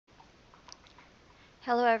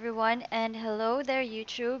Hello, everyone, and hello there,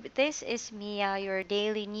 YouTube. This is Mia, your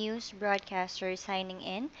daily news broadcaster, signing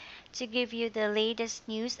in to give you the latest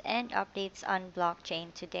news and updates on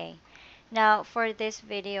blockchain today. Now, for this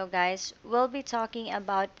video, guys, we'll be talking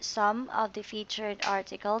about some of the featured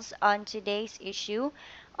articles on today's issue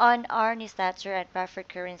on our newsletter at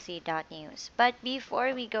PreferredCurrency.News. But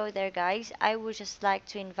before we go there, guys, I would just like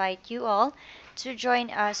to invite you all to join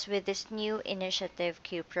us with this new Initiative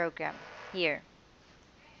Q program here.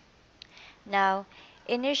 Now,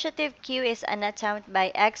 Initiative Q is an attempt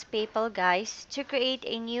by ex-PayPal guys to create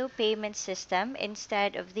a new payment system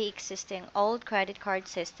instead of the existing old credit card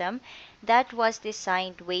system that was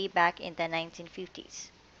designed way back in the 1950s.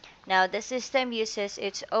 Now, the system uses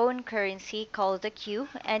its own currency called the Q,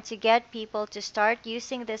 and to get people to start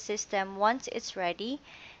using the system once it's ready,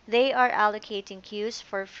 they are allocating Qs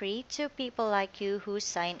for free to people like you who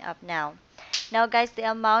sign up now. Now, guys, the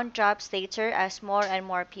amount drops later as more and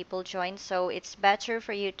more people join, so it's better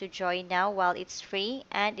for you to join now while it's free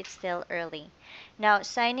and it's still early. Now,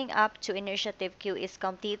 signing up to Initiative Q is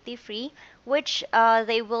completely free, which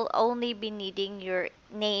they will only be needing your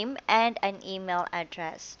name and an email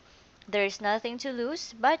address. There's nothing to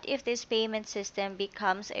lose, but if this payment system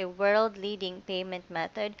becomes a world-leading payment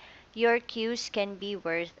method, your Qs can be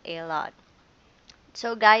worth a lot.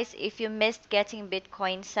 So guys, if you missed getting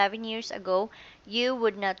Bitcoin 7 years ago, you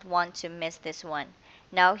would not want to miss this one.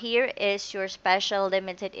 Now here is your special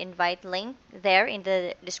limited invite link there in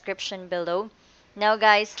the description below. Now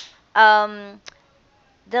guys, the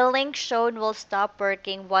link shown will stop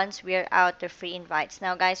working once we're out of free invites.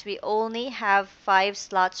 Now guys, we only have 5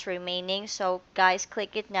 slots remaining, so guys,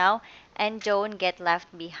 click it now and don't get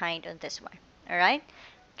left behind on this one. Alright?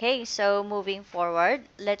 Okay, so moving forward,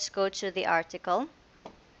 let's go to the article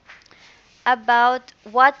about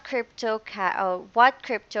what crypto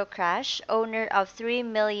crash owner of 3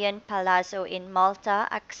 million Palazzo in Malta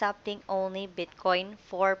accepting only Bitcoin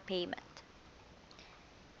for payment.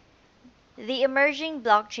 The emerging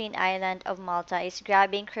blockchain island of Malta is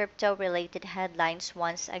grabbing crypto-related headlines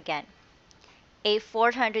once again. A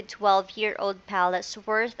 412-year-old palace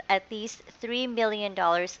worth at least $3 million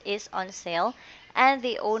is on sale, and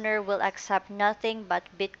the owner will accept nothing but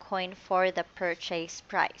Bitcoin for the purchase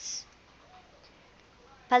price.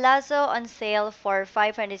 Palazzo on sale for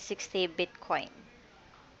 560 Bitcoin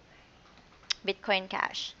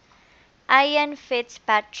Cash. Ian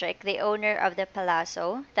Fitzpatrick, the owner of the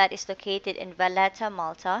Palazzo, that is located in Valletta,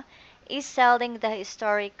 Malta, is selling the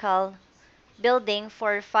historical building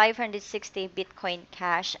for 560 Bitcoin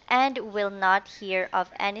Cash and will not hear of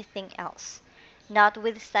anything else,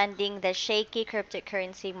 notwithstanding the shaky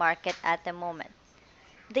cryptocurrency market at the moment.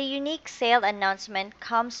 The unique sale announcement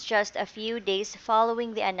comes just a few days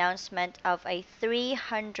following the announcement of a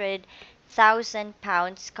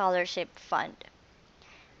 £300,000 scholarship fund.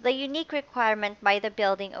 The unique requirement by the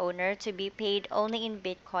building owner to be paid only in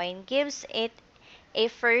Bitcoin gives it a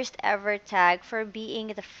first ever tag for being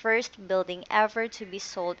the first building ever to be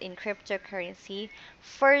sold in cryptocurrency,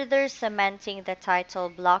 further cementing the title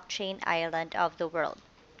Blockchain Island of the World.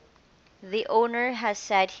 The owner has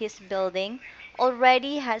said his building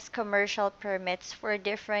already has commercial permits for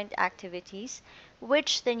different activities,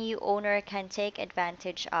 which the new owner can take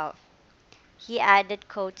advantage of. He added,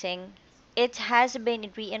 quoting, "It has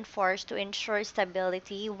been reinforced to ensure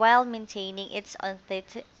stability while maintaining its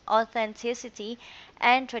authenticity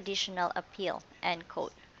and traditional appeal." End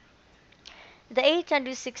quote. The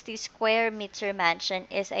 860 square meter mansion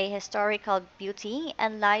is a historical beauty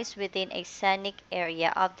and lies within a scenic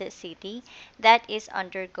area of the city that is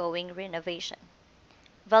undergoing renovation.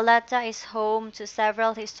 Valletta is home to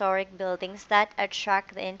several historic buildings that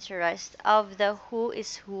attract the interest of the who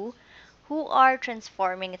is who are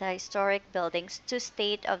transforming the historic buildings to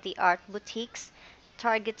state-of-the-art boutiques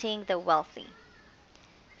targeting the wealthy.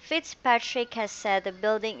 Fitzpatrick has said the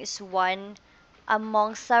building is one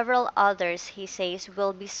among several others he says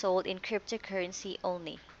will be sold in cryptocurrency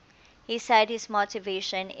only. He said his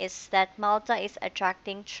motivation is that Malta is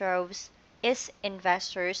attracting troves is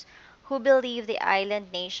investors who believe the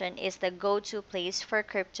island nation is the go-to place for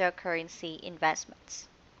cryptocurrency investments.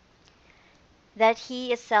 That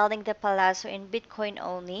he is selling the Palazzo in Bitcoin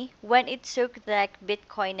only, when it took that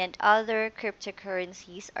Bitcoin and other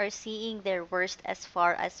cryptocurrencies are seeing their worst as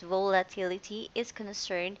far as volatility is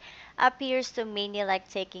concerned, appears to many like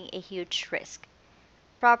taking a huge risk.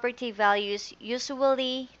 Property values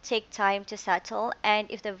usually take time to settle, and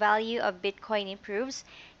if the value of Bitcoin improves,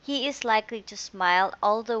 he is likely to smile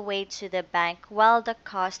all the way to the bank, while the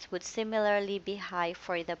cost would similarly be high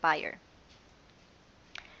for the buyer.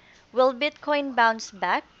 Will Bitcoin bounce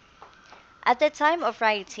back? At the time of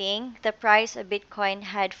writing, the price of Bitcoin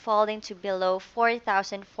had fallen to below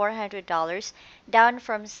 $4,400, down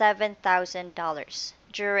from $7,000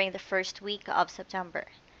 during the first week of September.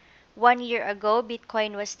 1 year ago,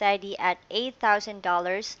 Bitcoin was steady at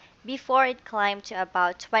 $8,000 before it climbed to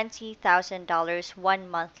about $20,000 1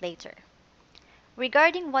 month later.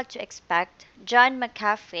 Regarding what to expect, John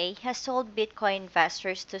McAfee has told Bitcoin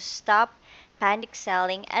investors to stop panic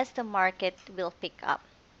selling as the market will pick up.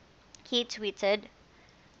 He tweeted,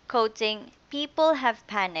 quoting, "People have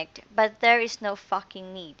panicked, but there is no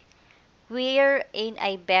fucking need. We're in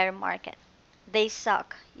a bear market. They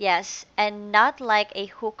suck, yes, and not like a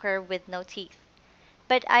hooker with no teeth.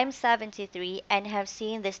 But I'm 73 and have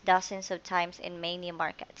seen this dozens of times in many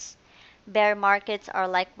markets. Bear markets are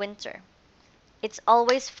like winter. It's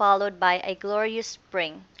always followed by a glorious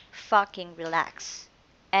spring. Fucking relax."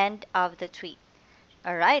 End of the tweet.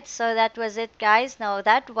 Alright, so that was it, guys. Now,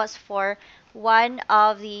 that was for one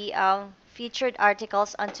of the featured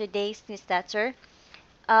articles on today's newsletter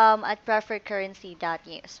at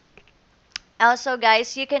PreferredCurrency.News. Also,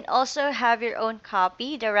 guys, you can also have your own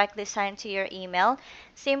copy directly sent to your email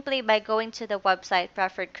simply by going to the website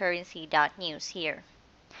PreferredCurrency.News here.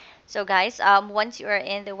 So, guys, once you are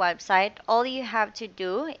in the website, all you have to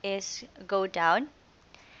do is go down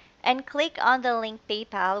and click on the link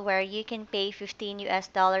PayPal, where you can pay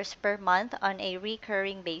 $15 per month on a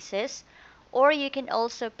recurring basis, or you can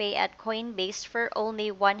also pay at Coinbase for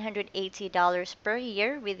only $180 per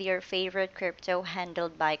year with your favorite crypto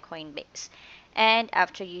handled by Coinbase. And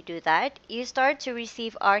after you do that, you start to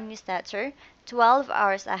receive our newsletter 12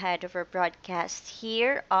 hours ahead of our broadcast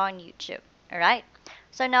here on YouTube. Alright,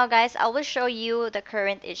 so now, guys, I will show you the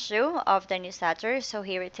current issue of the newsletter. So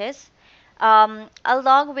here it is.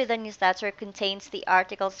 Along with the newsletter contains the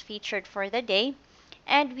articles featured for the day,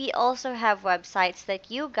 and we also have websites that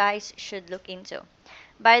you guys should look into.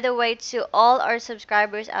 By the way, to all our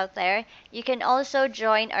subscribers out there, you can also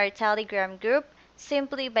join our Telegram group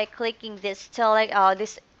simply by clicking this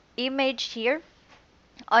image here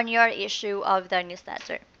on your issue of the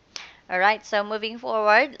newsletter. Alright, so moving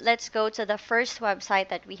forward, let's go to the first website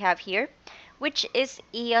that we have here, which is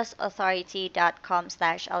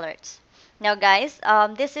eosauthority.com/alerts. Now, guys,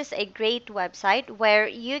 this is a great website where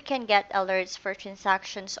you can get alerts for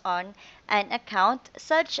transactions on an account,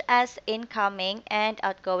 such as incoming and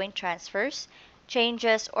outgoing transfers,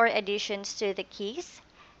 changes or additions to the keys,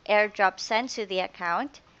 airdrop sent to the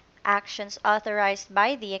account, actions authorized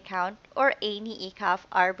by the account, or any ECAF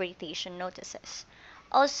arbitration notices.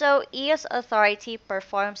 Also, EOS Authority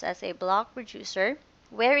performs as a block producer,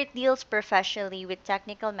 where it deals professionally with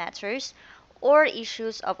technical matters or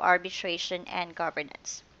issues of arbitration and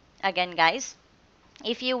governance. Again, guys,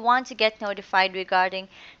 if you want to get notified regarding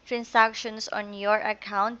transactions on your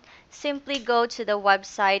account, simply go to the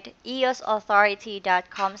website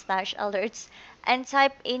eosauthority.com/alerts and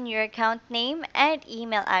type in your account name and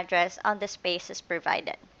email address on the spaces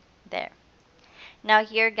provided. There. Now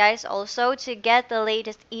here, guys, also to get the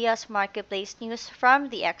latest EOS Marketplace news from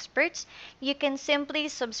the experts, you can simply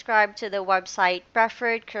subscribe to the website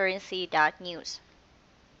PreferredCurrency.News.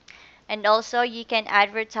 And also, you can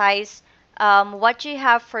advertise what you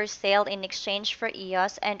have for sale in exchange for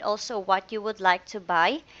EOS, and also what you would like to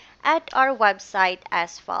buy at our website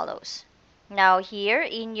as follows. Now here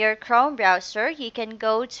in your Chrome browser, you can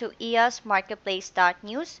go to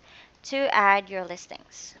eosmarketplace.news to add your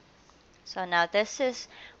listings. So now this is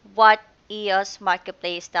what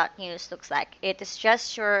eosmarketplace.news looks like. It is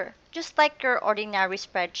just like your ordinary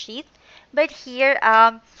spreadsheet, but here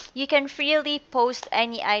you can freely post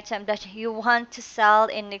any item that you want to sell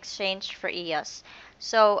in exchange for EOS.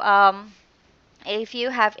 So if you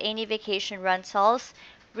have any vacation rentals,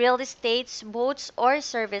 real estates, boats, or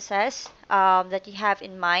services that you have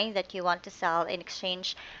in mind that you want to sell in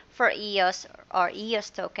exchange for EOS or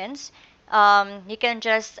EOS tokens, you can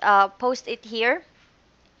just post it here.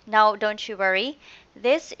 Now, don't you worry.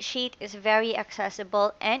 This sheet is very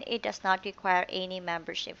accessible and it does not require any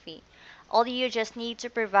membership fee. All you just need to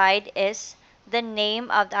provide is the name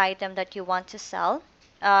of the item that you want to sell,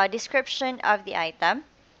 description of the item,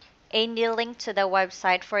 a link to the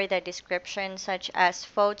website for the description, such as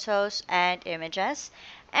photos and images,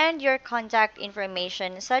 and your contact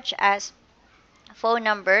information, such as phone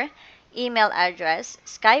number, email address,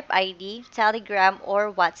 Skype ID, Telegram,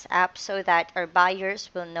 or WhatsApp, so that our buyers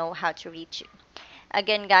will know how to reach you.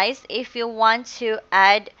 Again, guys, if you want to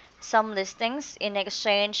add some listings in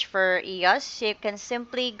exchange for EOS, you can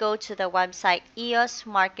simply go to the website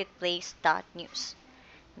eosmarketplace.news.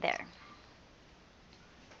 There.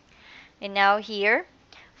 And now here,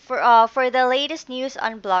 For the latest news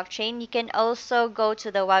on blockchain, you can also go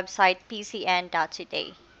to the website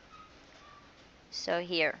pcn.today. So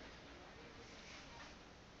here.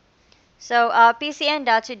 So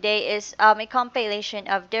PCN.today is a compilation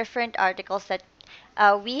of different articles that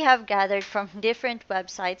we have gathered from different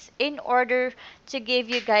websites in order to give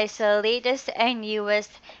you guys the latest and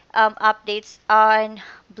newest updates on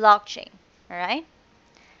blockchain. All right,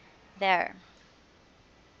 there.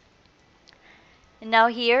 Now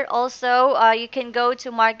here also you can go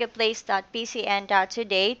to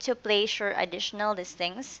marketplace.pcn.today to place your additional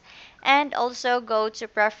listings, and also go to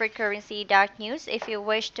PreferredCurrency.News if you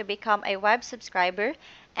wish to become a web subscriber,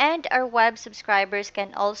 and our web subscribers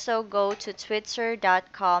can also go to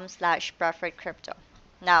twitter.com/preferredcrypto.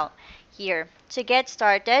 Now here, to get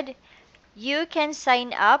started, you can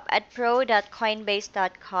sign up at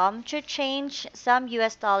pro.coinbase.com to change some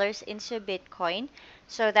US dollars into Bitcoin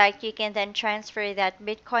so that you can then transfer that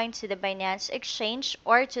Bitcoin to the Binance exchange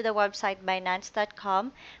or to the website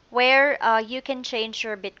binance.com, where you can change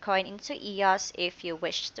your Bitcoin into EOS if you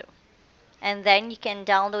wish to. And then you can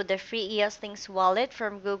download the free EOS Links wallet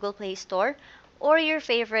from Google Play Store or your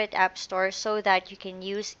favorite app store so that you can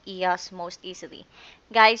use EOS most easily.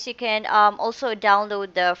 Guys, you can also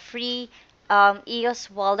download the free EOS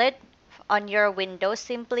wallet on your Windows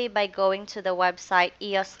simply by going to the website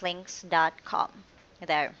eoslinks.com.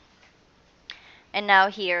 There. And now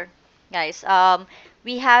here, guys,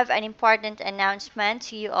 we have an important announcement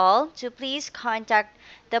to you all to please contact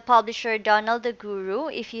the publisher Donald the Guru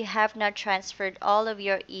if you have not transferred all of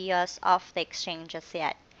your EOS off the exchanges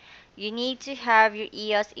yet. You need to have your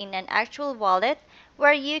EOS in an actual wallet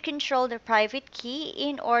where you control the private key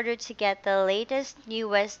in order to get the latest,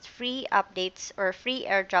 newest free updates or free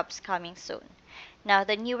airdrops coming soon. Now,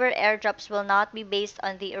 the newer airdrops will not be based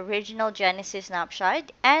on the original Genesis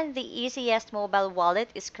snapshot, and the easiest mobile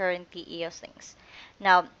wallet is currently EOS Links.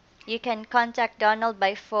 Now, you can contact Donald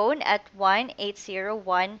by phone at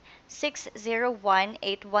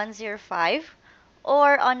 1-801-601-8105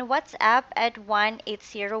 or on WhatsApp at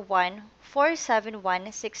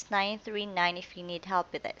 1-801-471-6939 if you need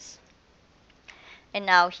help with this. And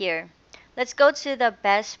now here, let's go to the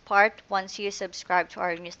best part once you subscribe to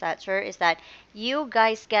our newsletter is that you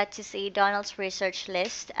guys get to see Donald's research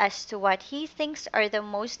list as to what he thinks are the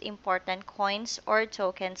most important coins or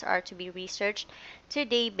tokens are to be researched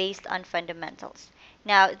today based on fundamentals.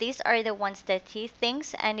 Now, these are the ones that he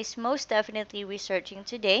thinks and is most definitely researching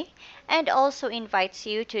today, and also invites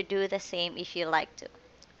you to do the same if you like to.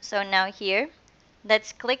 So now here,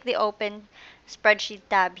 let's click the open spreadsheet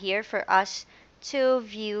tab here for us to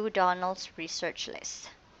view Donald's research list.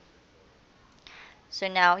 So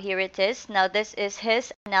now here it is. Now this is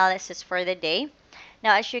his analysis for the day.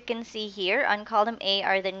 Now as you can see here on column A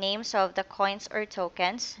are the names of the coins or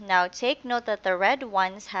tokens. Now take note that the red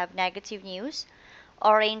ones have negative news,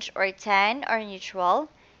 orange or tan are neutral,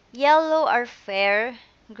 yellow are fair,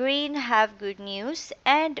 green have good news,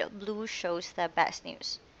 and blue shows the best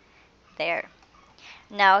news. There.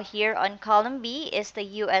 Now here on column B is the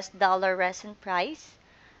US dollar recent price.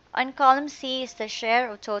 On column C is the share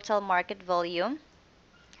of total market volume.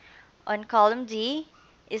 On column D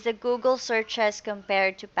is the Google searches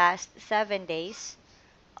compared to past 7 days.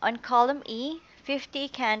 On column E, 50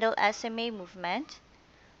 candle SMA movement.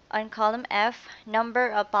 On column F, number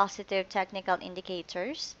of positive technical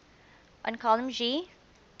indicators. On column G,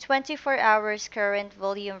 24 hours current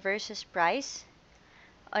volume versus price.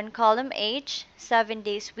 On column H, 7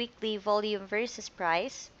 days weekly volume versus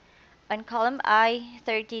price. On column I,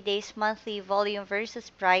 30 days monthly volume versus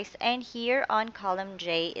price, and here on column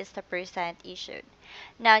J is the percent issued.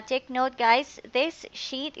 Now take note guys, this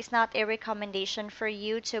sheet is not a recommendation for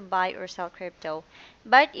you to buy or sell crypto.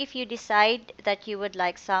 But if you decide that you would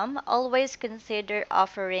like some, always consider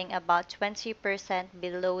offering about 20%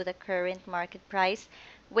 below the current market price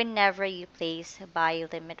whenever you place buy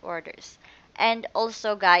limit orders. And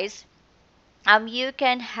also guys, you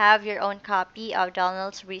can have your own copy of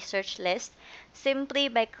Donald's research list simply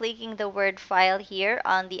by clicking the word file here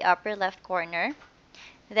on the upper left corner.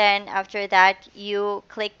 Then after that, you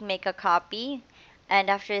click make a copy. And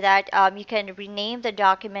after that, you can rename the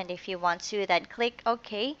document if you want to. Then click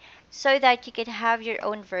OK so that you can have your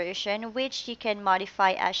own version which you can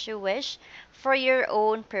modify as you wish for your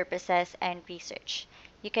own purposes and research.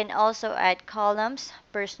 You can also add columns,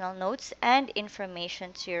 personal notes, and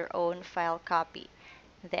information to your own file copy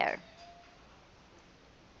there.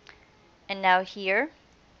 And now here,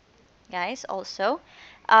 guys, also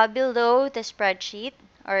below the spreadsheet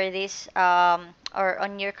or this or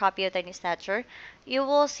on your copy of the newsletter, you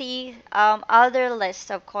will see other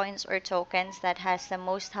lists of coins or tokens that has the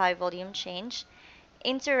most high volume change,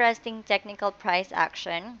 interesting technical price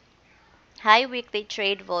action, high weekly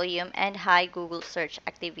trade volume, and high Google search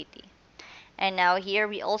activity. And now here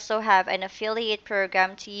we also have an affiliate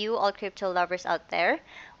program to you all crypto lovers out there,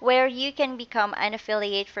 where you can become an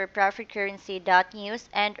affiliate for PreferredCurrency.News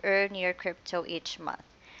and earn your crypto each month.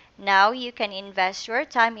 Now you can invest your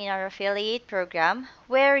time in our affiliate program,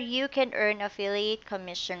 where you can earn affiliate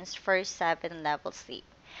commissions for 7 level sleep.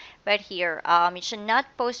 But here, you should not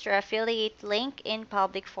post your affiliate link in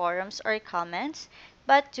public forums or comments,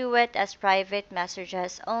 but do it as private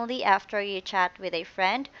messages only after you chat with a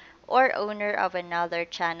friend or owner of another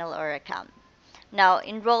channel or account. Now,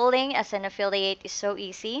 enrolling as an affiliate is so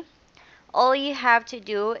easy. All you have to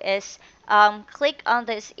do is click on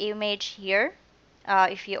this image here.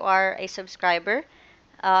 If you are a subscriber,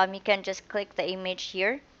 you can just click the image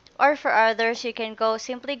here. Or for others, you can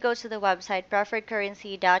simply go to the website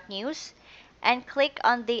PreferredCurrency.News and click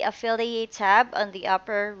on the affiliate tab on the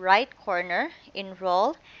upper right corner,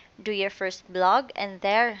 enroll, do your first blog, and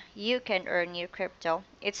there you can earn your crypto.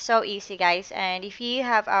 It's so easy, guys. And if you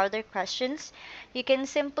have other questions, you can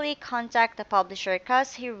simply contact the publisher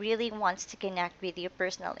because he really wants to connect with you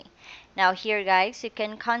personally. Now here, guys, you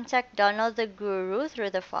can contact Donald the Guru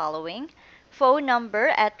through the following: phone number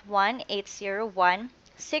at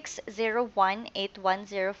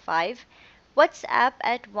 1-801-601-8105, WhatsApp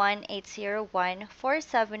at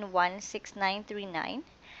 1-801-471-6939,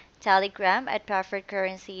 Telegram at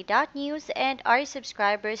PreferredCurrency.News, and our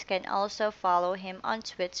subscribers can also follow him on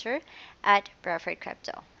Twitter at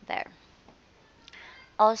PreferredCrypto. There.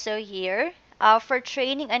 Also here, for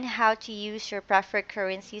training on how to use your preferred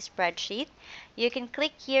currency spreadsheet, you can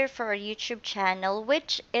click here for our YouTube channel,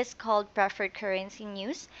 which is called Preferred Currency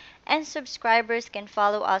News, and subscribers can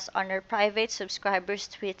follow us on our private subscribers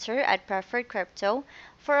Twitter at Preferred Crypto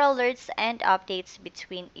for alerts and updates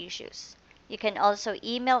between issues. You can also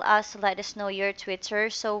email us to let us know your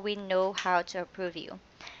Twitter so we know how to approve you.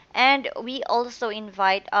 And we also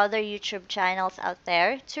invite other YouTube channels out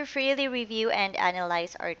there to freely review and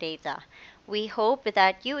analyze our data. We hope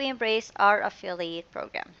that you embrace our affiliate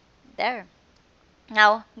program. There.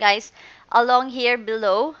 Now, guys, along here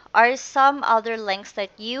below are some other links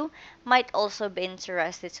that you might also be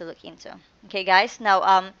interested to look into. Okay, guys. Now,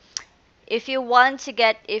 if you want to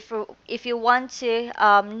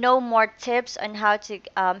know more tips on how to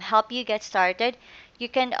help you get started, you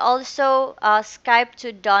can also Skype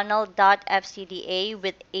to Donald.fcda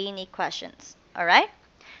with any questions. All right.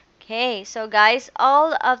 Okay, so guys,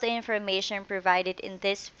 all of the information provided in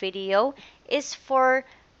this video is for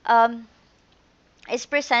um, is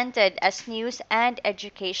presented as news and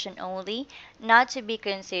education only, not to be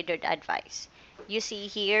considered advice. You see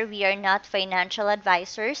here, we are not financial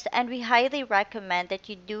advisors, and we highly recommend that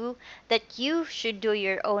you should do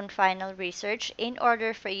your own final research in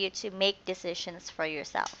order for you to make decisions for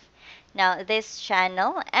yourself. Now, this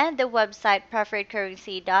channel and the website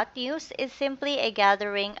PreferredCurrency.News is simply a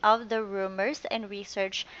gathering of the rumors and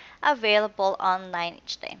research available online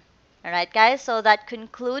each day. Alright, guys, so that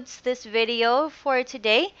concludes this video for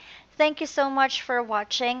today. Thank you so much for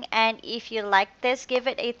watching, and if you like this, give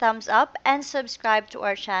it a thumbs up and subscribe to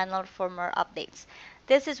our channel for more updates.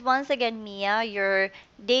 This is once again Mia, your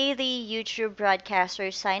daily YouTube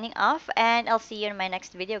broadcaster, signing off, and I'll see you in my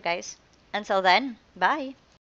next video, guys. Until then, bye!